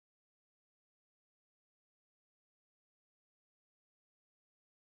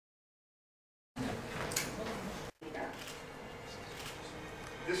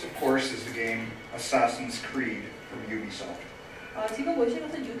Assassin's Creed from Ubisoft. 지금 보시는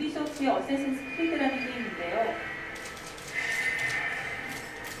것은 유비소프트의 어세신스 크리드라는 게임인데요.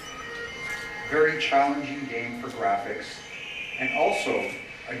 Very challenging game for graphics, and also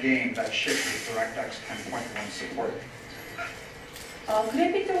a game that shipped with DirectX 10.1 support.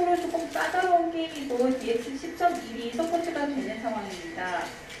 그래픽적으로 조금 까다로운 게임이고 DX 10.1이 서포트가 되는 상황입니다.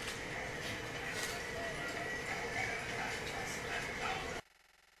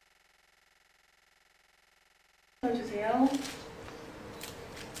 주세요.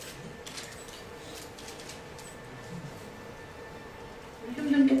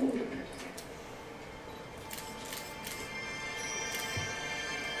 좀 조금 높여주세요.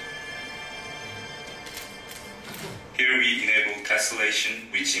 Here we enable tessellation,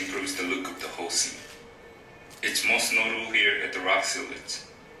 which improves the look of the whole scene. It's most notable here at the rock silhouettes.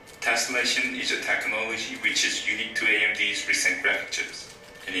 Tessellation is a technology which is unique to AMD's recent graphic chips,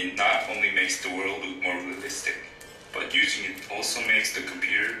 and it not only makes the world look more realistic, but using it also makes the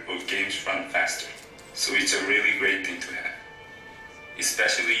computer or games run faster. So it's a really great thing to have.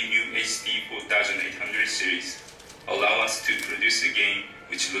 Especially new HD 4800 series allow us to produce a game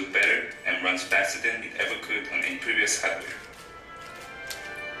which look better and runs faster than it ever could on any previous hardware.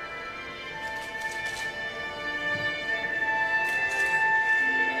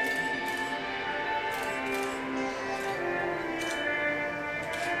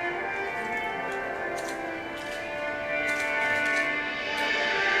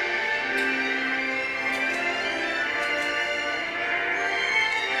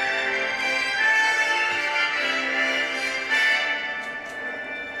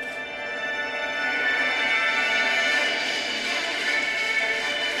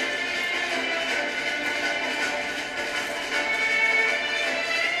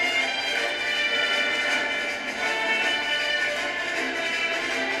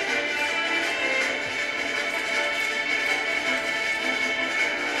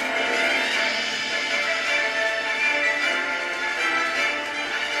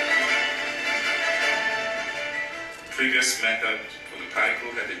 Previous method for the particle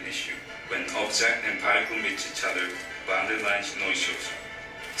had an issue. When object and particle meet each other, boundary lines no issues.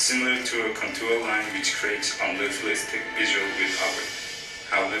 Similar to a contour line which creates unrealistic visual with hover.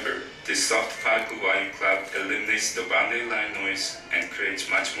 However, this soft particle volume cloud eliminates the boundary line noise and creates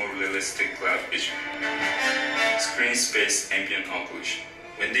much more realistic cloud vision. Screen space ambient occlusion.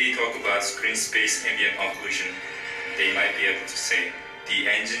 When they talk about screen space ambient occlusion, they might be able to say, the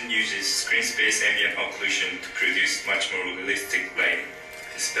engine uses screen space ambient occlusion to produce much more realistic lighting,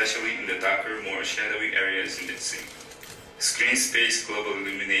 especially in the darker, more shadowy areas in the scene. Screen space global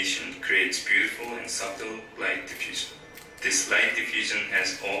illumination creates beautiful and subtle light diffusion. This light diffusion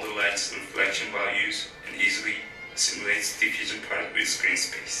has all the light's reflection values and easily simulates diffusion part with screen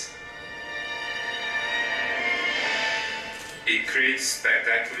space. It creates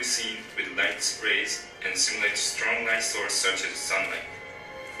spectacular scene with light rays and simulates strong light source such as sunlight.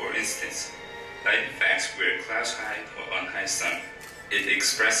 For instance, light effects where clouds hide or on high sun. It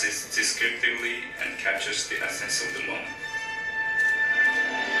expresses descriptively and captures the essence of the moment.